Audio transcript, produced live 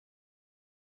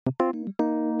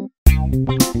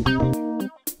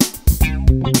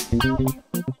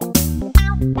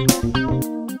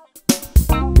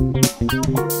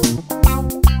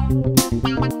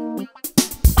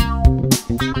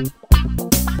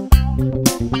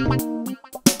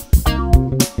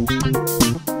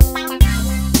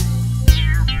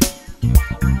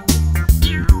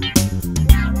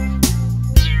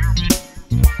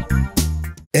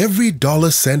Every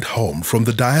dollar sent home from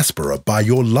the diaspora by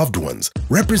your loved ones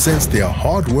represents their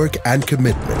hard work and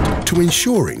commitment to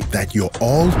ensuring that you're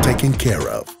all taken care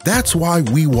of. That's why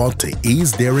we want to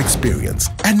ease their experience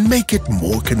and make it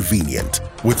more convenient.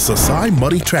 With Sasai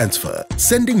Money Transfer,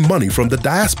 sending money from the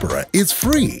diaspora is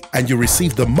free and you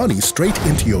receive the money straight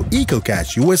into your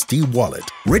EcoCash USD wallet,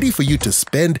 ready for you to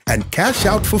spend and cash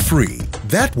out for free.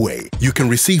 That way, you can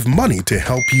receive money to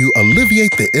help you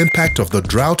alleviate the impact of the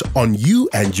drought on you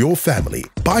and your family.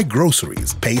 Buy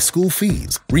groceries, pay school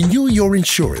fees, renew your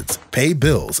insurance, pay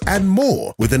bills, and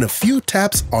more within a few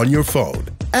taps on your phone.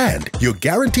 And you're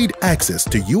guaranteed access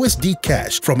to USD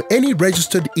cash from any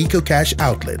registered EcoCash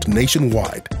outlet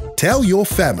nationwide. Tell your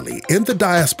family in the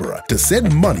diaspora to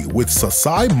send money with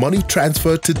Sasai Money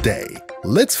Transfer today.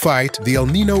 Let's fight the El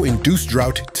Nino-induced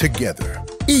drought together.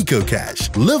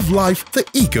 EcoCash. Live life the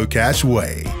EcoCash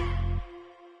way.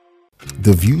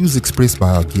 The views expressed by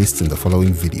our guests in the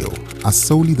following video are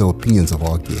solely the opinions of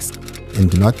our guests and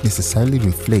do not necessarily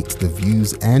reflect the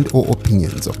views and/or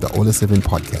opinions of the Ola 7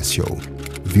 podcast show.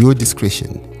 Viewer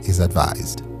discretion is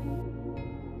advised.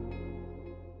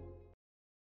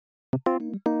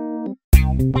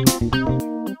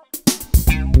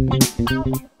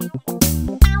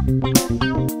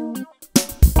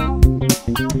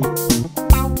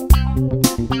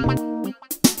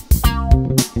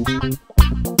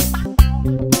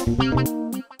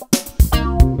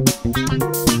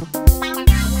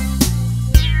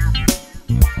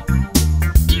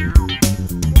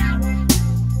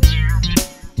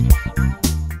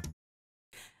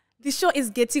 The show is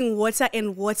getting water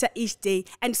and water each day,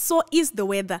 and so is the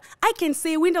weather. I can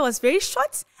say winter was very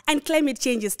short and climate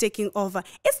change is taking over.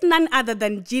 It's none other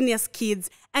than Genius Kids,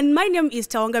 and my name is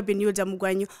Tawanga Benyuda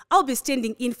Mugwanyu. I'll be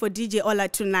standing in for DJ Ola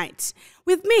tonight.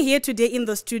 With me here today in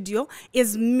the studio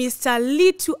is Mr.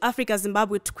 Little Africa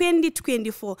Zimbabwe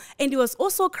 2024, and he was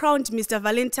also crowned Mr.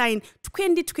 Valentine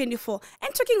 2024.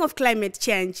 And talking of climate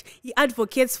change, he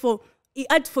advocates for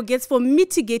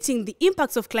mitigating the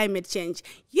impacts of climate change.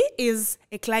 He is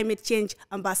a climate change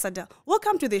ambassador.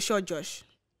 Welcome to the show, Josh.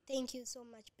 Thank you so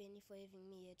much, Benny, for having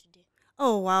me here today.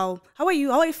 Oh, wow. How are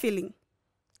you? How are you feeling?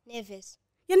 Nervous.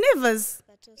 You're nervous?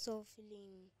 But also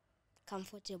feeling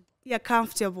comfortable. You're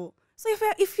comfortable. So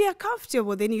if you're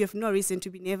comfortable, then you have no reason to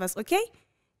be nervous, okay?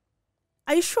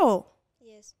 Are you sure?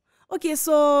 Yes. Okay,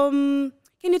 so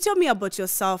can you tell me about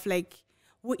yourself? Like,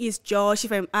 who is Josh?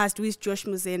 If I'm asked, who is Josh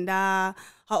Muzenda?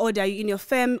 How old are you in your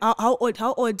how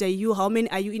old are you? How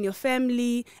many are you in your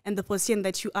family? And the position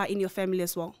that you are in your family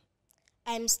as well.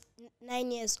 I'm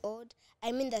 9 years old.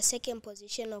 I'm in the second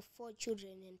position of 4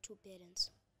 children and 2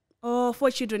 parents. Oh, 4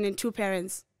 children and 2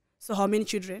 parents. So how many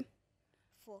children?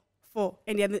 4. 4.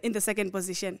 And you're in the second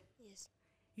position? Yes.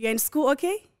 You're in school,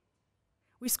 okay?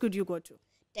 Which school do you go to?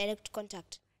 Direct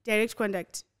contact. Direct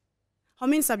contact. How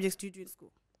many subjects do you do in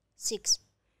school? 6.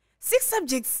 6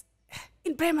 subjects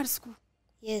in primary school?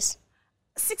 Yes.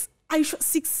 6? Are you sure?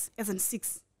 6 as in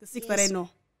 6? The 6 that I know?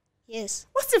 Yes.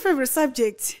 What's your favorite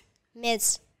subject?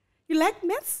 Maths. You like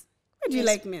maths? Why do you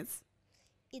like maths?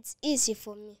 It's easy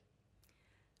for me.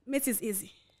 Maths is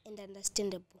easy. And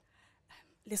understandable.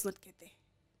 Let's not get there.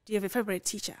 Do you have a favorite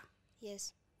teacher?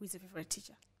 Yes. Who is your favorite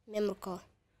teacher? Memrukau.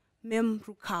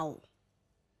 Memrukau.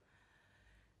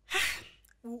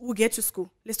 We'll get to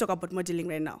school. Let's talk about modeling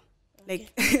right now. Okay.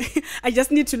 Like, I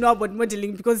just need to know about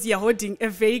modeling because you're holding a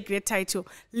very great title,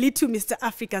 Little Mr.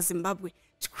 Africa Zimbabwe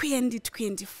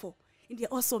 2024. And you're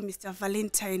also Mr.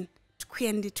 Valentine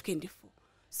 2024.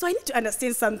 So I need to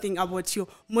understand something about your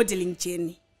modeling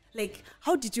journey. Like,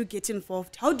 how did you get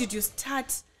involved? How did you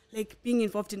start, like, being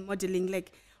involved in modeling?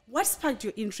 Like, what sparked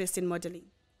your interest in modeling?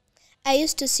 I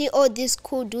used to see all these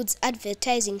cool dudes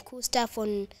advertising cool stuff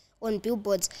on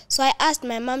billboards. So I asked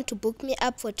my mom to book me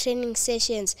up for training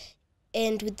sessions,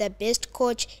 and with the best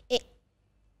coach, it's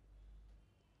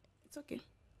okay.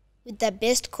 With the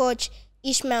best coach,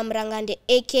 Ishmael Mrangande,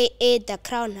 aka the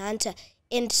Crown Hunter,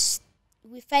 and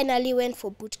we finally went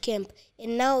for boot camp,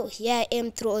 and now here I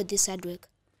am through all this hard work.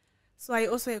 So are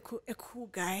you also a cool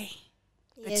guy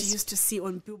that Yes. you used to see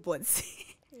on billboards?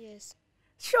 Yes.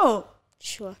 Sure.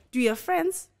 Sure. Do you have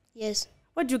friends? Yes.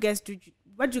 What do you guys do?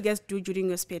 What do you guys do during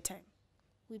your spare time?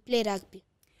 We play rugby.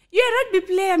 You're a rugby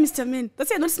player, Mr. Man. That's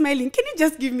why you're not smiling. Can you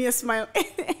just give me a smile?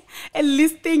 At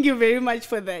least thank you very much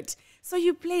for that. So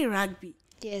you play rugby.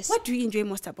 Yes. What do you enjoy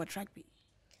most about rugby?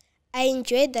 I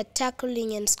enjoy the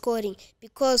tackling and scoring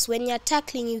because when you're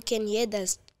tackling, you can hear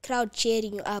the crowd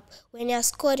cheering you up. When you're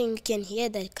scoring, you can hear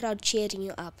the crowd cheering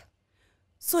you up.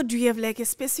 So do you have like a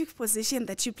specific position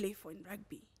that you play for in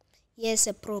rugby? Yes,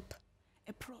 a prop.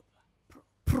 A prop.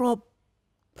 Prop.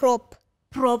 Prop.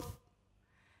 Prop.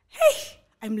 Hey,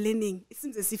 I'm learning. It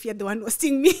seems as if you're the one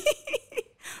hosting me.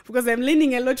 Because I'm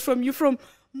learning a lot from you from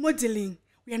modeling.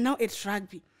 We are now at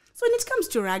rugby. So when it comes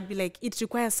to rugby, like it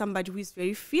requires somebody who is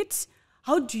very fit.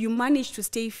 How do you manage to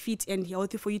stay fit and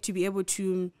healthy for you to be able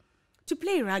to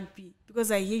play rugby?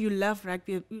 Because I hear you love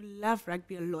rugby. You love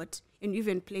rugby a lot. And you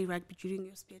even play rugby during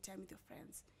your spare time with your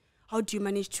friends. How do you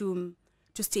manage to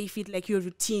stay fit, like your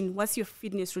routine? What's your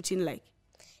fitness routine like?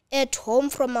 At home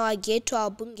from our gate to our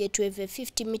boom gate, we have a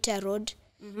 50-meter road.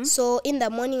 So in the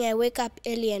morning, I wake up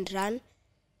early and run.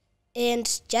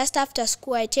 And just after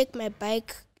school, I take my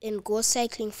bike and go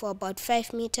cycling for about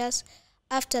 5 meters.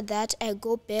 After that, I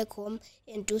go back home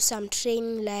and do some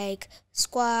training like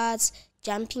squats,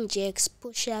 jumping jacks,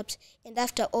 push-ups. And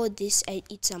after all this, I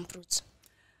eat some fruits.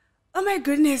 Oh my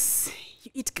goodness,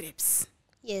 you eat grapes.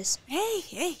 Yes.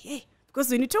 Hey. Because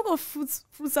when you talk of fruits,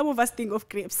 some of us think of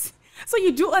grapes. So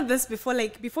you do all this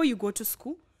before you go to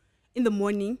school. In the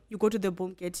morning, you go to the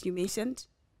boom gate you mentioned.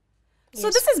 Yes. So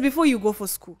this is before you go for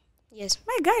school. Yes.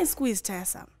 My guy, school is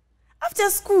tiresome. After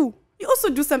school, you also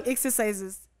do some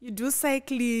exercises. You do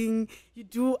cycling. You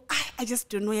do, I just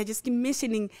don't know. You're just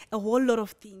mentioning a whole lot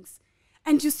of things.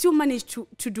 And you still manage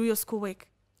to do your schoolwork.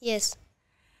 Yes.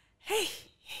 Hey.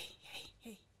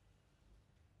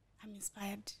 I'm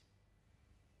inspired.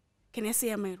 Can I say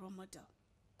I'm a role model?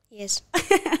 Yes.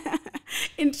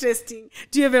 Interesting.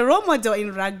 Do you have a role model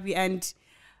in rugby, and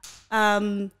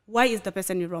why is the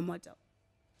person your role model?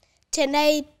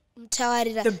 Tenai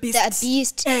Mtawarira, The Beast. the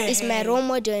Beast is my role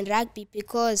model in rugby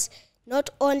because not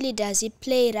only does he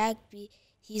play rugby,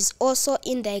 he's also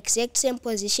in the exact same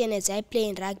position as I play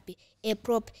in rugby, a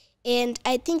prop. And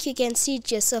I think you can see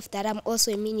it yourself that I'm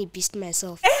also a mini beast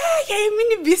myself. Yeah, a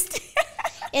mini beast.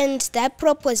 And that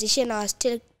prop position I was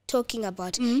still talking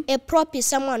about. A prop is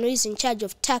someone who is in charge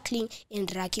of tackling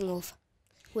and racking off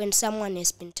when someone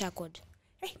has been tackled.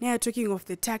 Hey, now you're talking of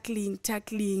the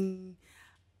tackling.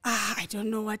 I don't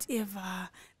know, whatever.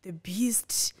 The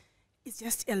beast is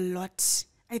just a lot.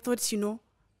 I thought,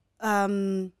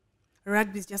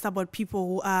 rugby is just about people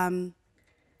who are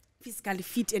physically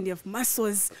fit and they have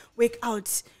muscles, work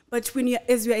out. But when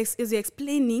as you're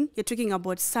explaining, you're talking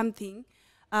about something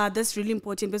that's really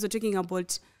important because you're talking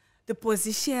about the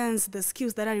positions, the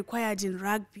skills that are required in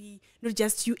rugby, not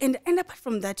just you. And apart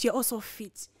from that, you're also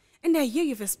fit. And I hear you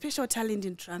have a special talent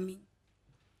in drumming.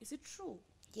 Is it true?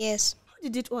 Yes. How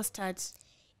did it all start?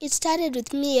 It started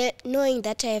with me knowing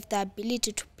that I have the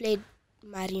ability to play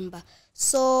marimba.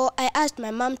 So I asked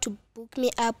my mom to book me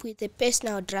up with a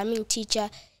personal drumming teacher,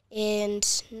 and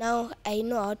now I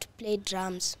know how to play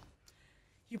drums.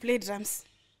 You play drums.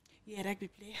 You're a rugby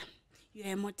player.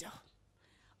 You're a model.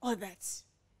 All that.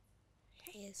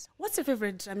 Yes. What's your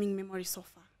favorite drumming memory so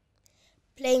far?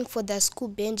 Playing for the school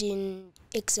band in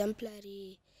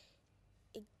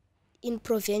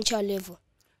provincial level.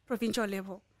 Provincial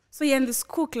level. So you're in the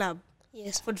school club?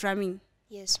 Yes. For drumming?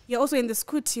 Yes. You're also in the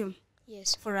school team?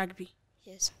 Yes. For rugby?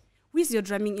 Yes. Who is your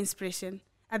drumming inspiration?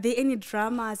 Are there any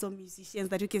drummers or musicians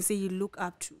that you can say you look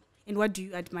up to? And what do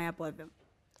you admire about them?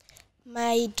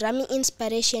 My drumming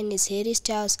inspiration is Harry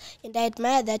Styles, and I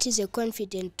admire that he's a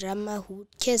confident drummer who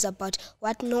cares about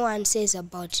what no one says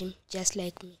about him, just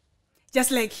like me. Just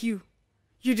like you.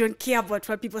 You don't care about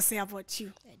what people say about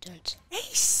you. I don't.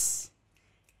 Eish.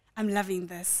 I'm loving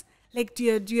this. Like, do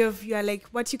you are like,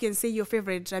 what you can say your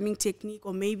favorite drumming technique,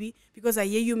 or maybe, because I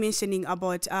hear you mentioning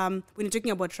about, when you're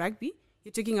talking about rugby,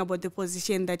 you're talking about the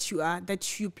position that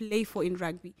you play for in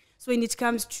rugby. So when it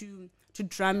comes to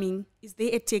drumming, is there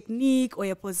a technique or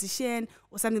a position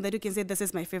or something that you can say, this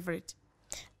is my favorite?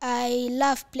 I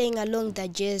love playing along the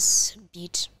jazz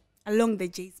beat. Along the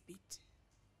jazz beat.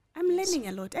 I'm learning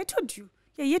a lot. I told you,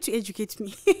 you're here to educate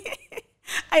me.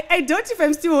 I doubt if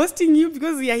I'm still hosting you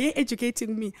because you're here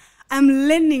educating me. I'm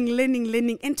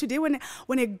learning. And today when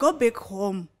I go back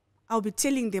home, I'll be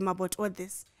telling them about all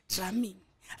this drumming,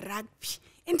 rugby.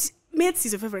 And maths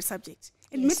is your favorite subject.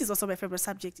 And maths is also my favorite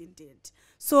subject indeed.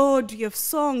 So do you have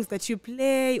songs that you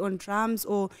play on drums,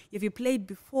 or have you played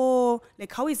before?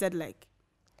 Like, how is that like?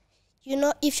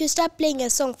 If you start playing a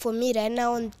song for me right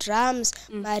now on drums,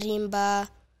 marimba,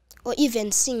 or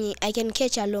even singing, I can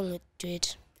catch along to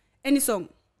it. Any song?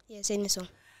 Yes, any song.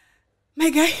 My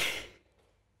guy,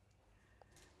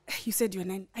 you said you're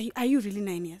 9. Are you really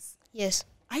 9 years? Yes,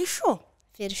 Are you sure?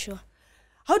 very sure.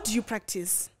 How do you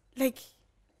practice? Like,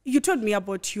 you told me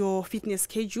about your fitness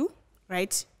schedule,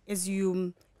 right? As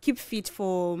you keep fit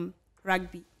for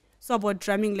rugby. So about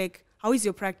drumming, like, how is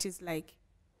your practice like?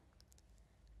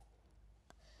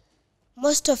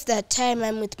 Most of the time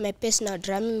I'm with my personal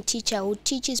drumming teacher who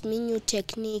teaches me new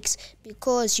techniques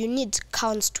because you need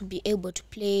counts to be able to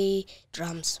play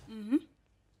drums.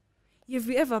 Have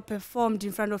you ever performed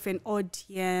in front of an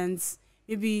audience?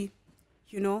 Maybe,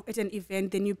 at an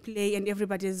event, then you play and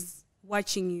everybody's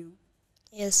watching you.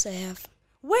 Yes, I have.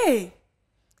 Where?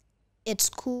 At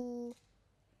school,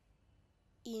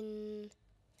 in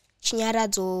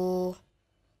Chinyaradzo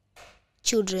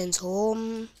Children's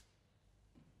Home,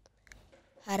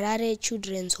 Harare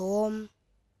Children's Home,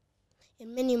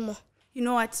 and many more. You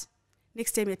know what?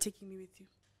 Next time you're taking me with you.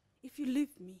 If you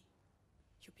leave me,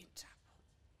 you'll be in trouble.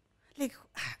 Like,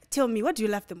 tell me, what do you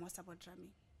love the most about drumming?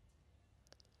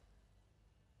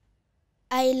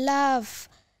 I love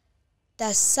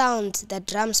the sound that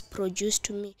drums produce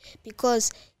to me because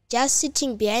just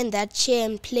sitting behind that chair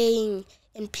and playing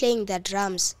the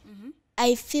drums,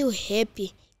 I feel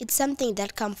happy. It's something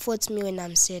that comforts me when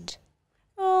I'm sad.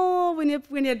 Oh,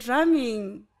 when you're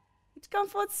drumming, it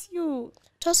comforts you.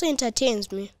 It also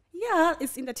entertains me. Yeah,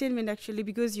 it's entertainment actually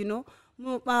because,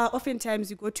 oftentimes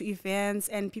you go to events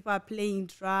and people are playing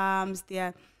drums, they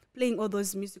are playing all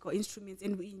those musical instruments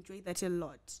and we enjoy that a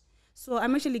lot. So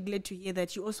I'm actually glad to hear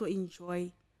that you also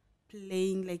enjoy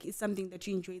playing, like it's something that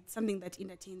you enjoy, it's something that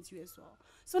entertains you as well.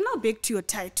 So now back to your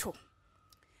title,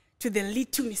 to the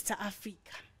Little Mr.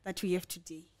 Africa that we have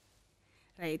today,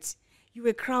 right? You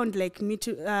were crowned like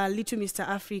Little Mr.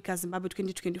 Africa Zimbabwe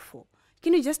 2024.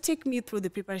 Can you just take me through the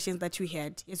preparations that you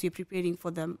had as you were preparing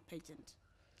for the pageant?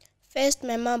 First,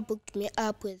 my mom booked me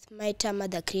up with my Tama,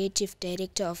 the creative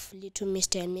director of Little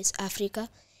Mr. and Miss Africa.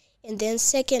 And then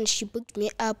second, she booked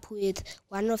me up with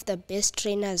one of the best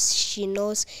trainers she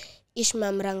knows,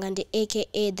 Ishma Mrangandi,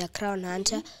 a.k.a. the Crown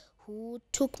Hunter, who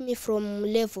took me from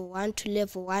level 1 to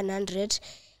level 100.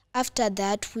 After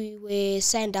that, we were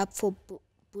signed up for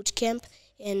boot camp,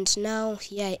 and now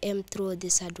here I am through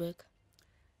this hard work.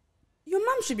 Your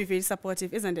mom should be very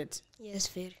supportive, isn't it? Yes,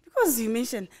 very. Because you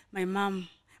mentioned my mom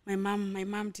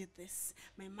did this.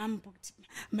 My mom booked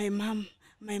my mom.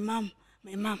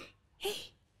 Hey.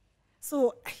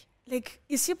 So, like,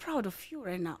 is she proud of you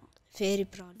right now? Very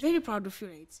proud. Very proud of you,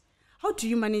 right? How do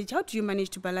you manage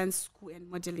to balance school and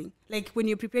modeling? Like, when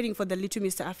you're preparing for the Little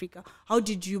Mr. Africa, how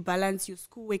did you balance your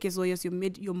schoolwork as well as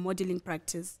your modeling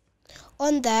practice?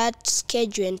 On that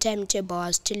schedule and timetable I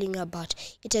was telling you about,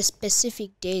 it has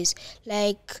specific days.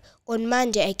 Like, on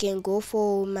Monday, I can go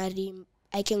for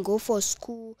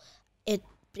school at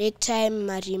break time,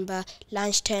 marimba,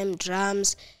 lunchtime,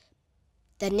 drums.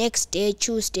 The next day,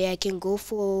 Tuesday, I can go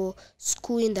for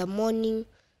school in the morning.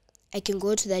 I can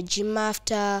go to the gym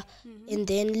after. And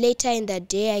then later in the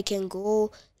day, I can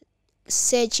go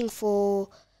searching for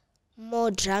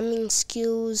more drumming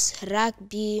skills,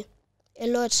 rugby, a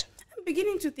lot. I'm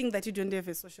beginning to think that you don't have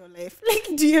a social life.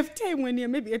 Like, do you have time when you're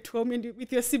maybe at home and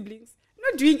with your siblings?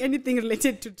 Not doing anything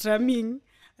related to drumming,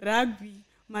 rugby,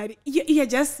 you're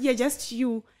just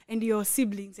you and your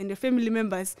siblings and your family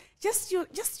members. Just your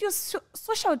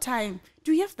social time.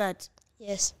 Do you have that?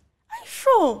 Yes. I'm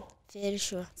sure. Very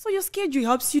sure. So your schedule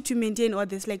helps you to maintain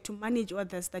others, like to manage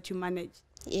others that you manage?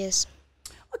 Yes.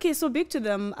 Okay, so back to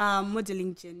the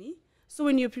modeling journey. So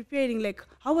when you're preparing, like,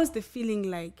 how was the feeling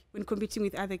like when competing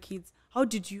with other kids? How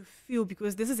did you feel?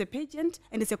 Because this is a pageant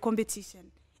and it's a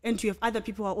competition. And you have other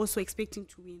people who are also expecting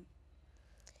to win.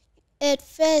 At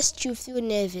first, you feel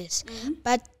nervous.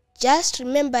 But just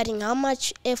remembering how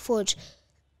much effort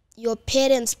your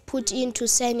parents put into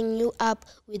signing you up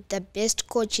with the best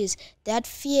coaches, that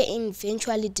fear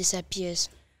eventually disappears.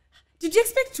 Did you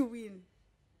expect to win?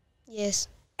 Yes.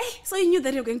 So you knew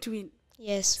that you were going to win?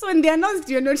 Yes. So when they announced,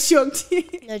 you're not shocked?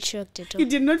 Not shocked at all. You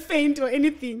did not faint or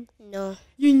anything? No.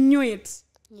 You knew it?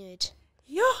 Knew it.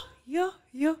 Yo.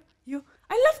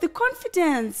 I love the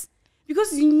confidence.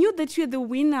 Because you knew that you were the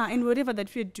winner and whatever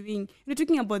that you were doing. You're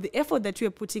talking about the effort that you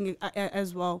were putting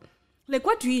as well. Like,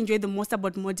 what do you enjoy the most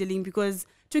about modeling? Because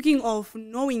talking of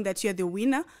knowing that you're the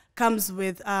winner comes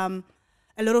with a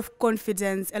lot of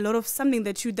confidence, a lot of something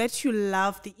that you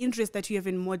love, the interest that you have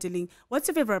in modeling. What's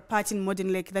your favorite part in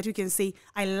modeling, like that you can say,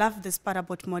 I love this part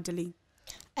about modeling?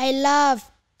 I love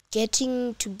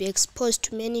getting to be exposed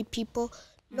to many people,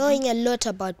 knowing a lot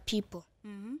about people.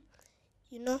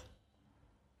 You know?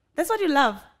 That's what you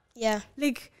love? Yeah.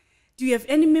 Like, do you have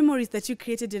any memories that you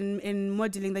created in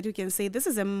modeling that you can say, this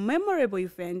is a memorable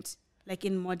event? like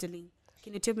in modeling?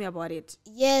 Can you tell me about it?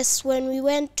 Yes, when we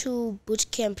went to boot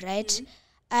camp, right,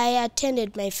 I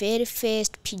attended my very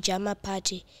first pyjama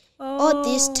party. All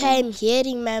this time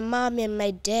hearing my mom and my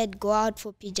dad go out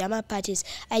for pyjama parties,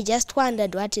 I just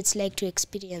wondered what it's like to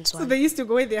experience one. So they used to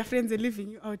go with their friends and leaving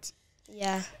you out.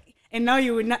 Yeah. And now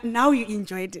you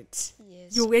enjoyed it.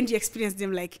 Yes. You went, you experienced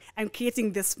them like, I'm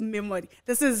creating this memory.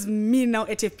 This is me now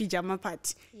at a pyjama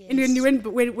party. Yes. And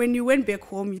when you went back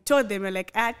home, you told them, you're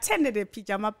like, I attended a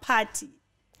pyjama party.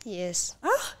 Yes.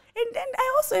 And then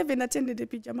I also haven't attended a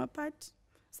pyjama party.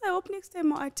 So I hope next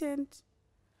time I'll attend.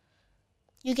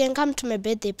 You can come to my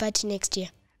birthday party next year.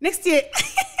 Next year?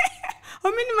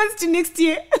 How many months to next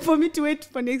year for me to wait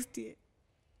for next year?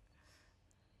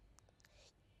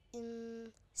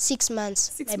 6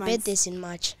 months. My birthday's in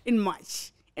March. In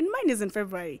March. And mine is in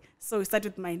February. So we start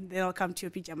with mine. Then I'll come to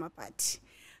your pyjama party.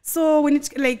 So when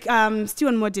it's like still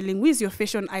on modeling, who is your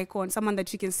fashion icon? Someone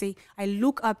that you can say, I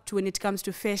look up to when it comes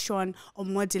to fashion or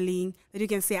modeling, that you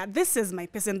can say, this is my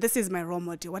person, this is my role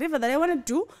model. Whatever that I want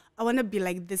to do, I want to be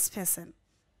like this person.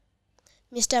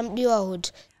 Mr. Mdiwa Hood.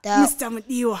 Mr.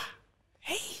 Mdiwa.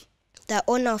 Hey. The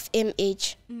owner of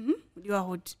MH. Mdiwa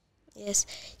Hood. Yes.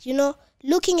 You know,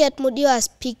 looking at Mdiwa's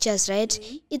pictures, right?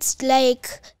 It's like,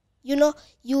 you know,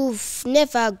 you've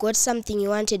never got something you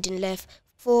wanted in life.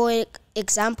 For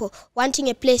example, wanting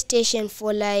a PlayStation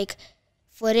for like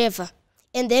forever.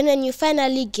 And then when you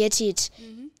finally get it,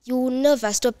 you will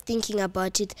never stop thinking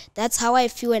about it. That's how I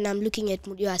feel when I'm looking at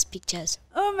Mdiwa's pictures.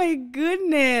 Oh my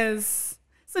goodness.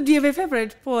 So do you have a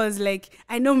favorite pose? Like,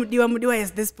 I know Mdiwa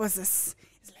has this poses.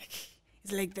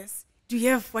 It's like this. Do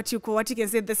you have what you can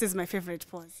say, this is my favorite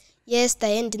pose? Yes, the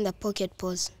hand in the pocket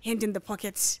pose. Hand in the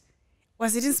pocket.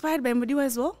 Was it inspired by Mdiwa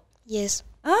as well? Yes.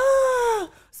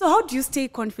 So how do you stay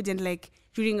confident, like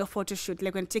during a photo shoot,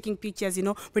 like when taking pictures, you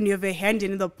know, when you have a hand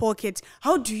in the pocket,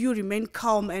 how do you remain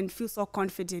calm and feel so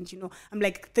confident, you know? I'm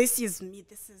like, this is me,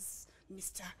 this is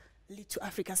Mr. Little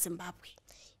Africa Zimbabwe.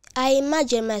 I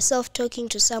imagine myself talking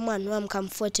to someone who I'm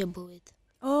comfortable with.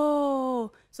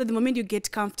 Oh, so the moment you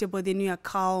get comfortable, then you are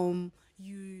calm,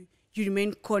 you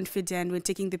remain confident when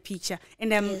taking the picture.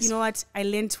 And Yes. You know what? I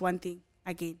learned one thing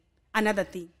again, another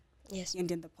thing. Yes.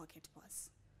 Hand in the pocket pose.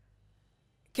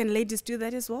 Can ladies do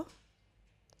that as well?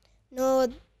 No,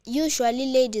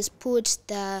 usually ladies put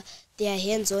their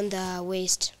hands on the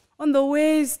waist. On the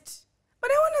waist.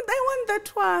 But I want that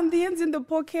one, the hands in the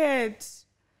pocket.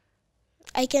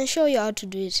 I can show you how to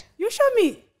do it. You show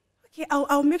me. Okay,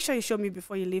 I'll make sure you show me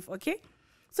before you leave, okay?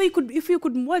 So if you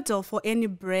could model for any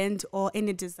brand or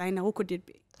any designer, who could it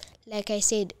be? Like I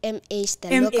said, MH, the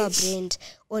MH. local brand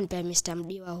owned by Mr.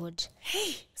 Mdiwa Hood.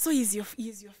 Hey, so he's your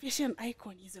fashion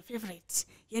icon, he's your favorite.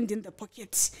 Hand in the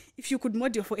pocket. If you could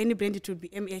model for any brand, it would be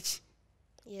MH.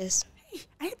 Yes.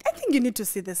 Hey, I think you need to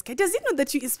see this guy. Does he know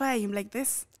that you inspire him like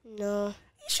this? No.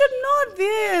 You should know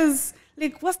this.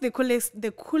 Like, what's the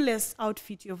coolest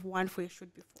outfit you've worn for a shoot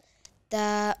before?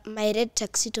 My red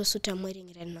tuxedo suit I'm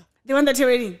wearing right now. The one that you're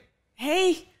wearing.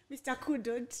 Hey, Mr. Cool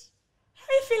Dude. How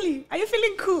are you feeling? Are you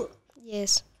feeling cool?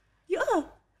 Yes. You are.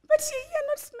 But you're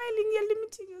not smiling. You're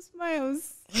limiting your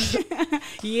smiles.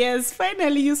 Yes,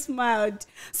 finally you smiled.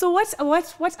 So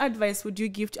what advice would you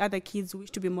give to other kids who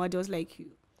wish to be models like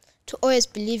you? To always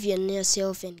believe in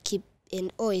yourself and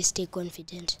always stay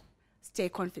confident. Stay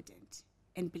confident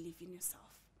and believe in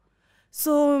yourself.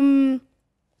 So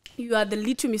you are the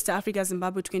Little Mr. Africa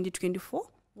Zimbabwe 2024.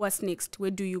 What's next?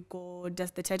 Where do you go?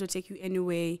 Does the title take you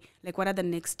anywhere? Like, what are the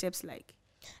next steps like?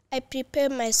 I prepare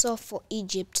myself for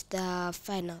Egypt, the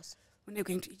finals. When are you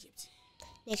going to Egypt?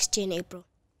 Next year in April.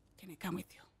 Can I come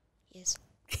with you? Yes.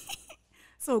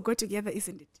 So we'll go together,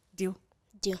 isn't it? Deal?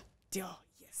 Deal. Deal,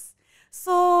 yes.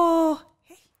 So,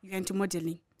 hey, you're into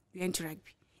modeling. You're into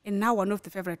rugby. And now one of the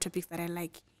favorite topics that I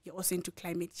like, you're also into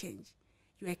climate change.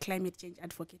 You're a climate change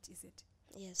advocate, is it?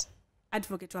 Yes.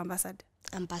 Advocate or ambassador?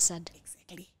 Ambassador.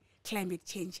 Exactly. Climate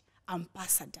change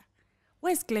ambassador. Why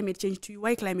is climate change to you?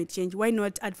 Why climate change? Why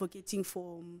not advocating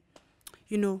for,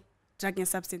 drug and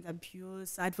substance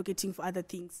abuse, advocating for other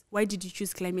things? Why did you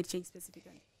choose climate change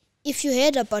specifically? If you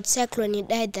heard about Cyclone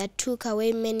Idai that took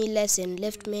away many lives and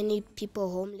left many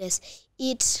people homeless,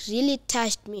 it really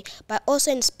touched me, but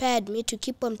also inspired me to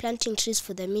keep on planting trees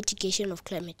for the mitigation of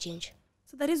climate change.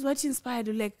 So that is what inspired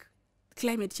you, like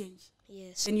climate change?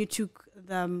 Yes. And you took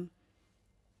the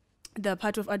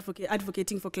part of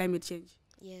advocating for climate change?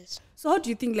 Yes. So how do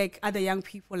you think like other young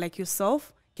people like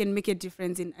yourself can make a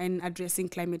difference in addressing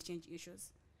climate change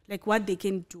issues? Like what they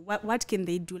can do, what can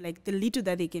they do, like the little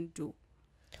that they can do?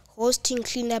 Hosting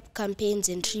cleanup campaigns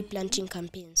and tree planting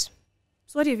campaigns.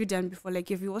 So what have you done before? Like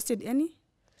have you hosted any?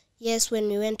 Yes, when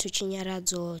we went to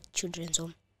Chinyaradzo Children's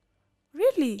Home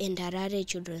Really? and Harare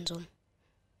Children's Home.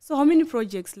 So how many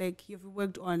projects like you've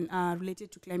worked on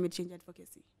related to climate change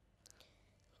advocacy?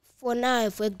 For now,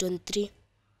 I've worked on 3.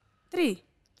 3?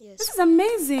 Yes. This is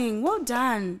amazing. Well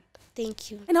done. Thank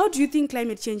you. And how do you think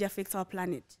climate change affects our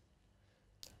planet?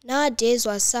 Nowadays,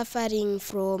 we're suffering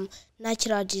from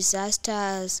natural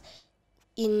disasters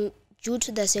due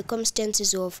to the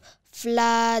circumstances of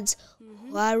floods,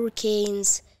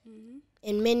 hurricanes,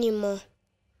 and many more.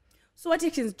 So what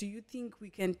actions do you think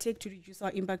we can take to reduce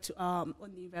our impact on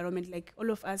the environment? Like all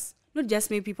of us, not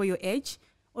just maybe people your age,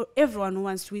 or everyone who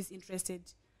is interested,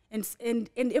 and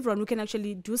everyone who can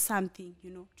actually do something,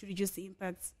 to reduce the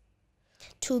impacts.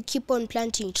 To keep on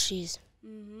planting trees.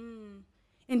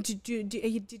 And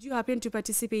did you happen to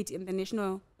participate in the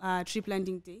National Tree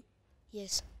Planting Day?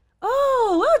 Yes.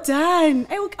 Oh, well done.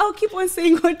 I'll keep on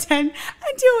saying well done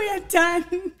until we are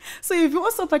done. So have you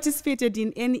also participated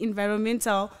in any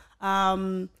environmental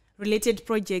related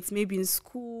projects, maybe in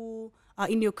school,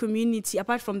 in your community,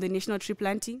 apart from the National Tree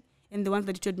Planting and the ones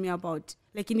that you told me about?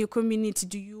 Like in your community,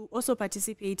 do you also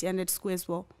participate and at school as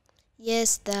well?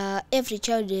 Yes, the Every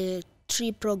Child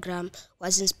Tree program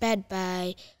was inspired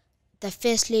by the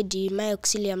First Lady, Maya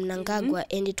Auxilium Mnangagwa,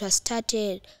 and it was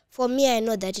started, for me, I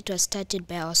know that it was started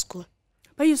by our school.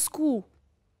 By your school?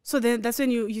 So then that's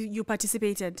when you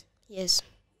participated? Yes.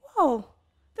 Wow,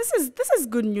 this is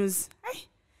good news.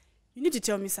 You need to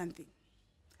tell me something.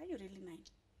 Are you really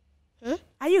 9?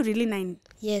 Are you really 9?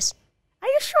 Yes. Are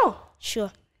you sure?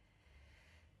 Sure.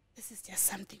 This is just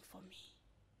something for me.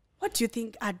 What do you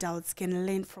think adults can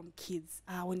learn from kids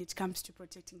when it comes to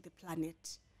protecting the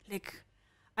planet? Like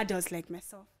adults like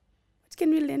myself. What can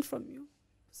we learn from you?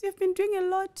 So you've been doing a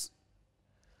lot.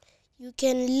 You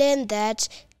can learn that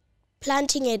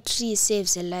planting a tree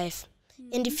saves a life.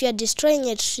 And if you're destroying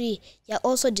a tree, you're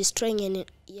also destroying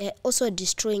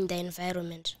the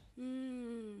environment.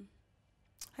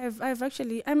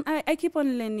 I keep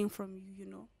on learning from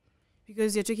you,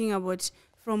 because you're talking about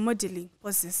from modeling,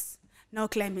 process, now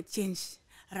climate change,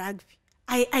 rugby.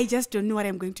 I just don't know what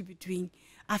I'm going to be doing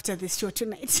after this show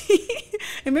tonight.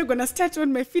 Am I going to start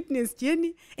on my fitness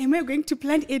journey? Am I going to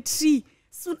plant a tree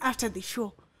soon after the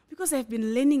show? Because I've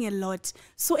been learning a lot.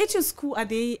 So at your school,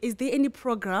 is there any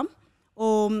program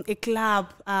or a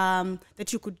club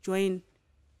that you could join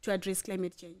to address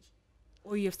climate change?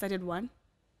 Or you have started one?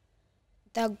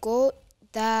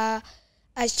 The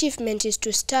achievement is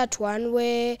to start one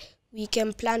where we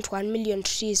can plant 1 million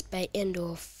trees by end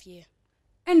of year.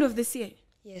 End of this year?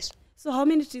 Yes. So how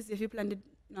many trees have you planted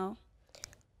now?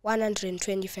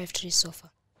 125 trees so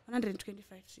far.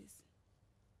 125 trees.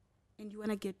 And you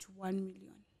want to get to 1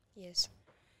 million? Yes.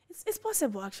 It's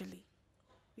possible, actually.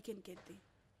 We can get there,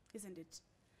 isn't it?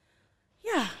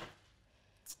 Yeah.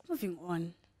 Moving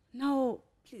on. Now,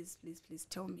 please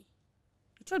tell me.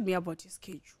 You told me about your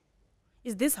schedule.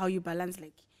 Is this how you balance,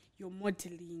 like, your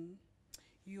modeling,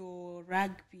 your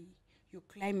rugby, your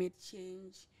climate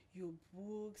change, your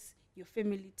books, your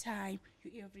family time,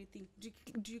 your everything?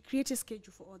 Do you create a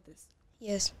schedule for all this?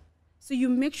 Yes. So you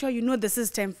make sure you know this is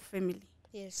time for family?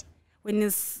 Yes. When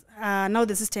it's, now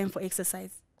this is time for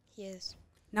exercise? Yes.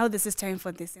 Now this is time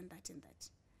for this and that and that.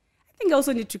 I think I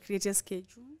also need to create a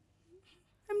schedule.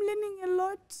 I'm learning a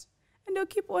lot, and I'll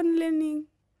keep on learning.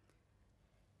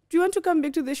 Do you want to come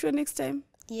back to the show next time?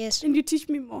 Yes. And you teach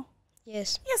me more?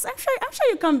 Yes. Yes, I'm sure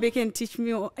you come back and teach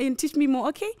me more,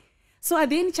 okay? So are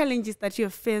there any challenges that you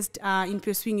have faced in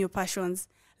pursuing your passions?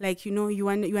 Like, you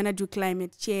wanna do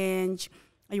climate change,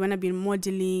 or you wanna be in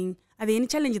modeling. Are there any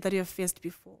challenges that you have faced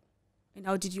before? And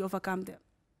how did you overcome them?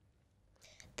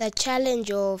 The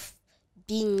challenge of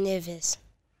being nervous.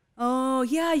 Oh,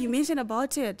 yeah, you mentioned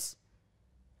about it.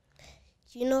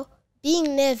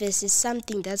 Being nervous is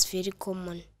something that's very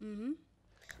common.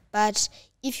 But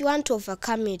if you want to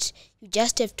overcome it, you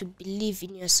just have to believe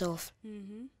in yourself.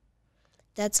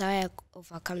 That's how I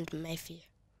overcome my fear.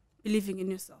 Believing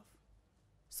in yourself.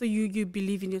 So you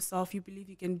believe in yourself, you believe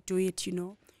you can do it,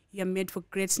 You are made for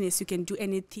greatness, you can do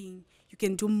anything. You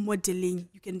can do modeling,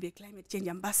 you can be a climate change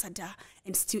ambassador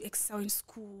and still excel in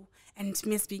school, and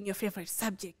maths being your favorite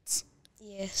subject.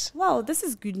 Yes. Wow, this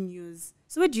is good news.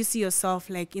 So where do you see yourself,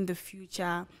 like, in the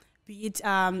future? Be it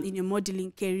in your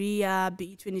modeling career,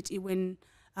 be it when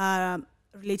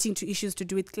relating to issues to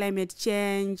do with climate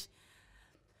change,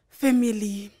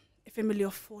 family, a family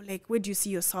of 4. Like, where do you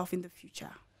see yourself in the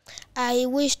future? I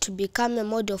wish to become a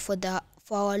model for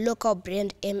our local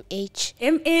brand, MH.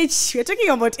 MH, we're talking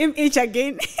about MH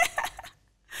again.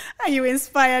 Are you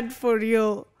inspired for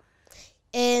real?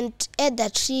 And at the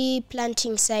tree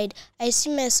planting side, I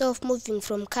see myself moving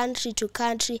from country to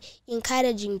country,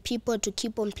 encouraging people to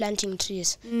keep on planting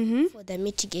trees for the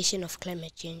mitigation of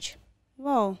climate change.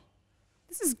 Wow.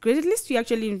 This is great. At least you're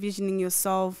actually envisioning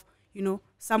yourself,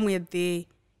 somewhere there.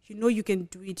 You can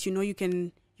do it. You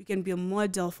can be a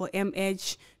model for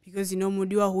MH because,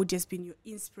 Mudiwa would just been your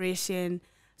inspiration.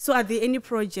 So are there any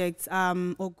projects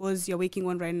or goals you're working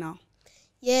on right now?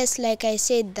 Yes, like I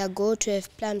said, the goal to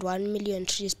have planted 1 million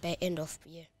trees by end of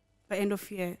year. By end of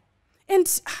year.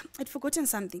 And I'd forgotten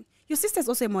something. Your sister's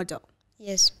also a model.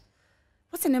 Yes.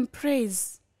 What's her name?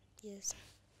 Praise. Yes.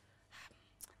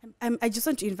 I just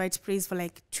want to invite Praise for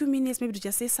like 2 minutes, maybe to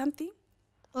just say something.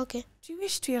 Okay. Do you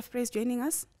wish to have Praise joining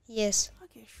us? Yes.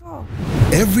 Okay, sure.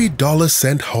 Every dollar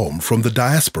sent home from the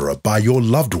diaspora by your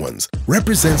loved ones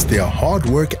represents their hard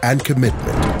work and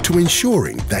commitment to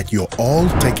ensuring that you're all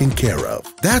taken care of.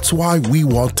 That's why we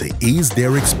want to ease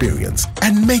their experience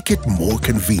and make it more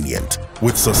convenient.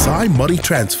 With Sasai Money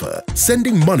Transfer,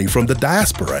 sending money from the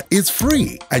diaspora is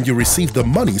free and you receive the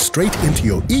money straight into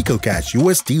your EcoCash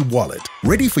USD wallet,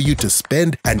 ready for you to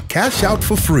spend and cash out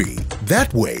for free.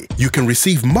 That way, you can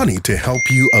receive money to help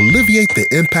you alleviate the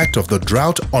impact of the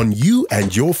drought on you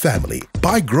and your family.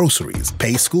 Buy groceries,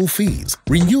 pay school fees,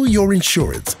 renew your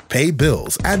insurance, pay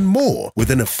bills, and more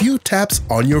within a few taps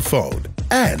on your phone.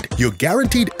 And you're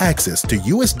guaranteed access to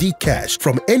USD cash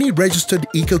from any registered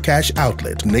EcoCash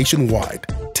outlet nationwide.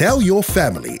 Tell your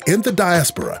family in the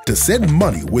diaspora to send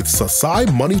money with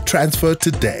Sasai Money Transfer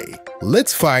today.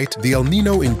 Let's fight the El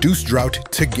Nino-induced drought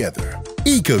together.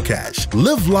 EcoCash.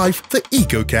 Live life the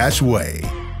EcoCash way.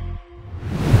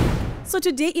 So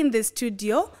today in the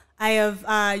studio, I have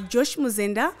Josh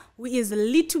Muzenda, who is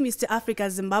Little Mr Africa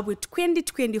Zimbabwe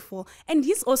 2024, and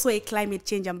he's also a climate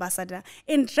change ambassador.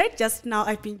 And right just now,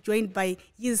 I've been joined by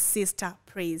his sister,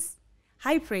 Praise.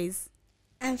 Hi, Praise.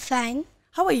 I'm fine.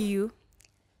 How are you?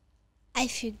 I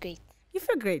feel great. You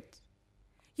feel great.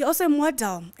 You're also a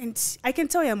model, and I can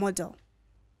tell you're a model.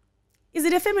 Is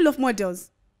it a family of models?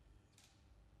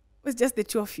 Or it's just the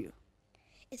two of you?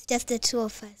 It's just the two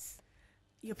of us.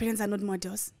 Your parents are not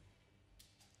models?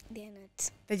 They're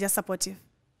not. They're just supportive?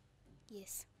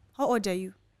 Yes. How old are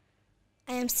you?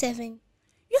 I am 7.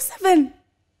 You're 7?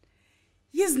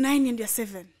 He's 9 and you're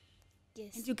 7.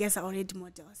 Yes. And you guys are already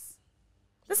models.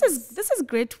 This is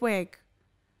great work.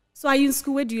 So are you in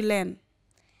school? Where do you learn?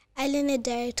 I learn at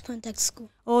direct contact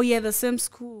school. Oh yeah, the same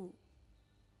school.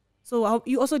 So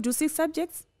you also do 6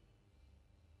 subjects?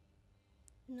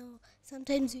 No,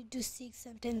 sometimes we do 6,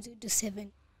 sometimes we do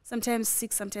 7. Sometimes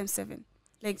 6, sometimes 7.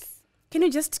 Like, can you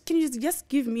just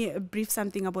give me a brief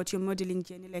something about your modeling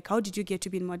journey? Like, how did you get to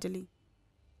be in modeling?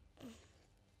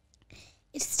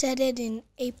 It started in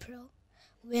April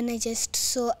when I just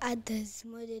saw others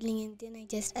modeling, and then I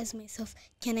just asked myself,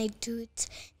 can I do it?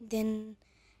 Then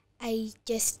I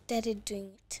just started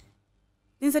doing it.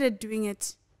 Then started doing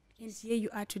it, and here you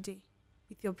are today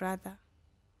with your brother.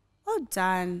 Well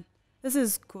done. This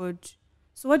is good.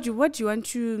 So what do you want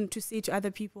to say to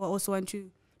other people who also want to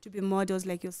be models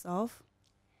like yourself?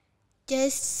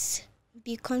 Just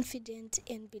be confident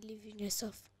and believe in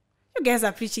yourself. You guys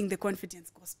are preaching the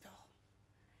confidence gospel.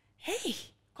 Hey,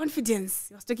 confidence.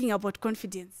 I was talking about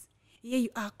confidence. Here you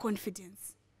are,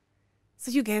 confidence.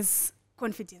 So you guys,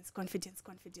 confidence.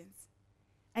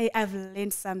 I've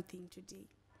learned something today.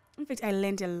 In fact, I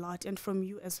learned a lot, and from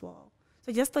you as well.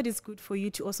 So I just thought it's good for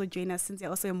you to also join us, since you're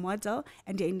also a model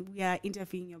and we are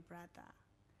interviewing your brother.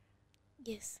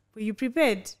 Yes. Were you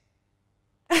prepared?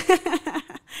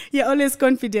 You're always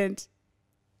confident.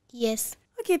 Yes.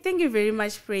 Okay, thank you very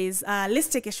much, Praise. Let's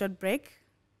take a short break.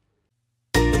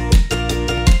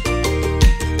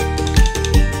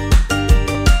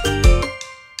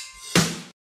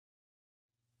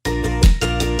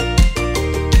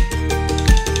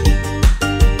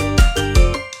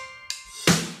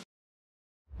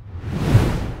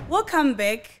 Welcome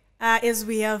back as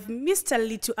we have Mr.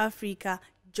 Little Africa,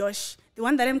 Josh, the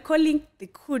one that I'm calling the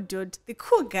cool dude, the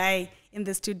cool guy in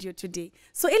the studio today.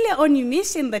 So earlier on, you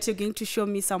mentioned that you're going to show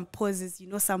me some poses,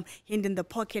 some hand in the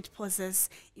pocket poses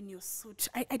in your suit.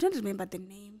 I don't remember the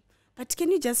name, but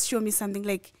can you just show me something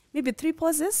like maybe 3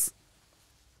 poses?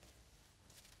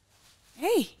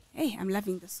 Hey, I'm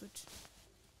loving the suit.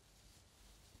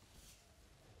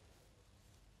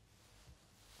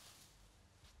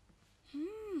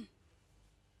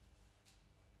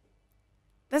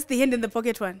 That's the hand in the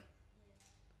pocket one.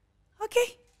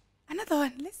 Okay, another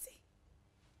one. Let's see.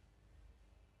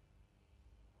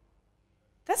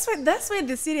 That's where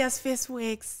the serious face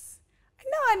works. I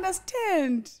now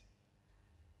understand.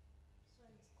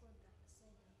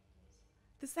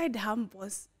 The side hump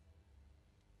pose.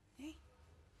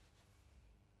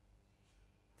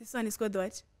 This one is called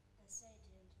what?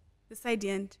 The side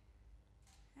end.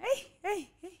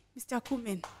 Hey, Mr.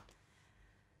 Kumen.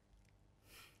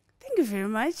 Thank you very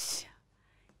much.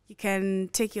 You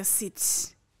can take your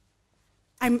seat.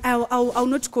 I'll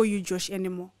not call you Josh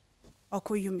anymore. I'll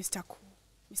call you Mr. Cool.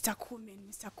 Mr. Kumen,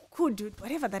 Mr. Cool dude,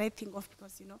 whatever that I think of,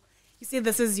 because you say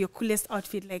this is your coolest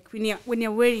outfit. Like when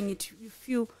you're wearing it, you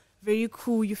feel very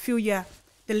cool. You feel you're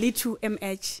the little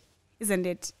MH, isn't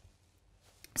it?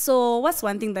 So what's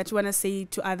one thing that you want to say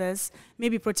to others,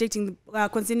 maybe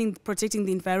concerning protecting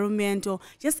the environment, or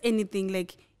just anything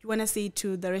like you want to say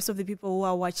to the rest of the people who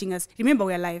are watching us? Remember,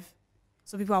 we're live,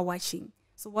 so people are watching.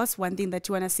 So what's one thing that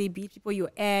you want to say, be it people your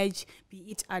age, be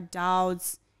it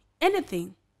adults,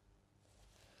 anything?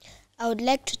 I would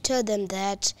like to tell them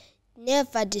that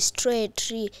never destroy a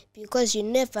tree, because you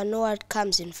never know what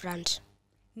comes in front.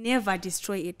 Never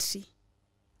destroy a tree.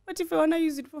 What if I want to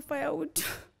use it for firewood?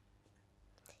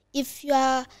 If you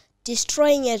are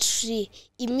destroying a tree,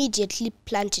 immediately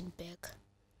plant it back.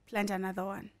 Plant another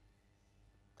one.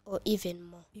 Or even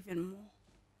more. Even more.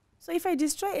 So if I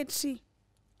destroy a tree,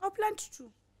 I'll plant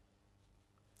two.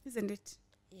 Isn't it?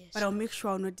 Yes. But I'll make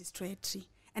sure I'll not destroy a tree.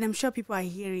 And I'm sure people are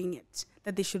hearing it,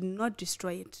 that they should not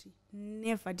destroy a tree.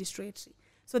 Never destroy a tree.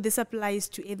 So this applies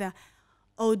to either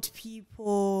old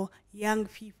people, young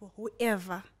people,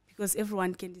 whoever, because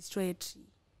everyone can destroy a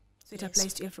tree. So it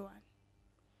applies to everyone.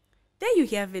 There you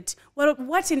have it. Well,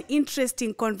 what an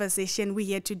interesting conversation we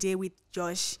had today with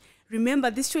Josh. Remember,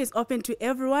 this show is open to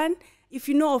everyone. If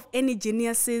you know of any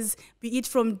geniuses, be it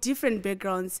from different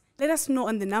backgrounds, let us know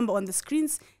on the number on the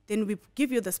screens, then we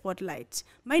give you the spotlight.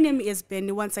 My name is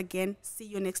Benny. Once again, see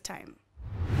you next time.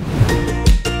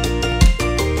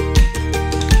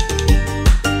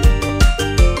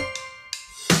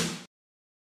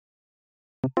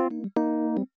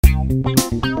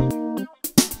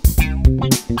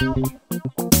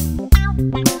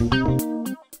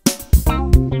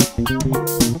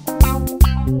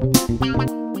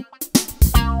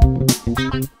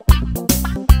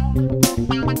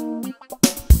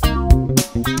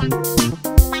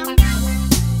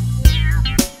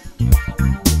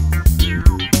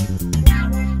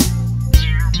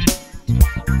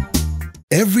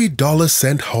 Every dollar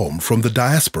sent home from the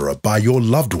diaspora by your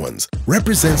loved ones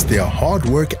represents their hard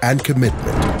work and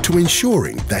commitment to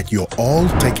ensuring that you're all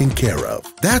taken care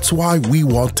of. That's why we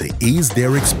want to ease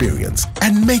their experience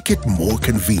and make it more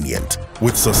convenient.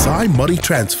 With Sasai Money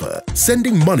Transfer,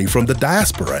 sending money from the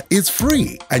diaspora is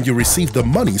free, and you receive the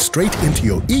money straight into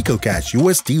your EcoCash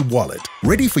USD wallet,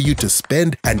 ready for you to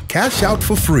spend and cash out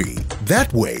for free.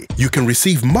 That way, you can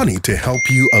receive money to help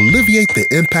you alleviate the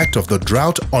impact of the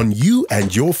drought on you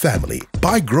and your family.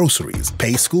 Buy groceries,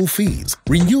 pay school fees,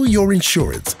 renew your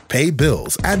insurance, pay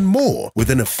bills, and more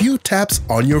within a few taps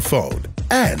on your phone.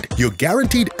 And you're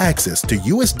guaranteed access to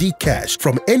USD cash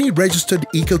from any registered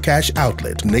EcoCash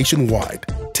outlet nationwide.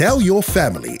 Tell your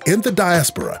family in the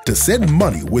diaspora to send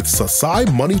money with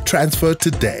Sasai Money Transfer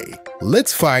today.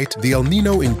 Let's fight the El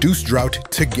Nino-induced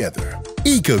drought together.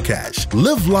 EcoCash.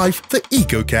 Live life the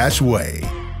EcoCash way.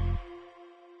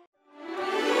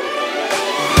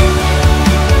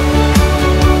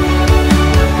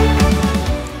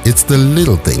 It's the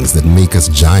little things that make us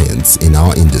giants in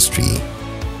our industry.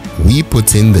 We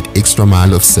put in that extra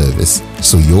mile of service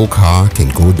so your car can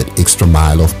go that extra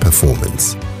mile of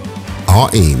performance. Our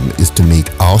aim is to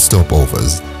make our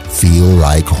stopovers feel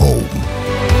like home.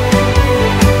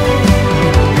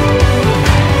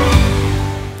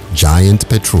 Giant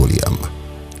Petroleum.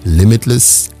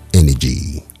 Limitless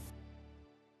energy.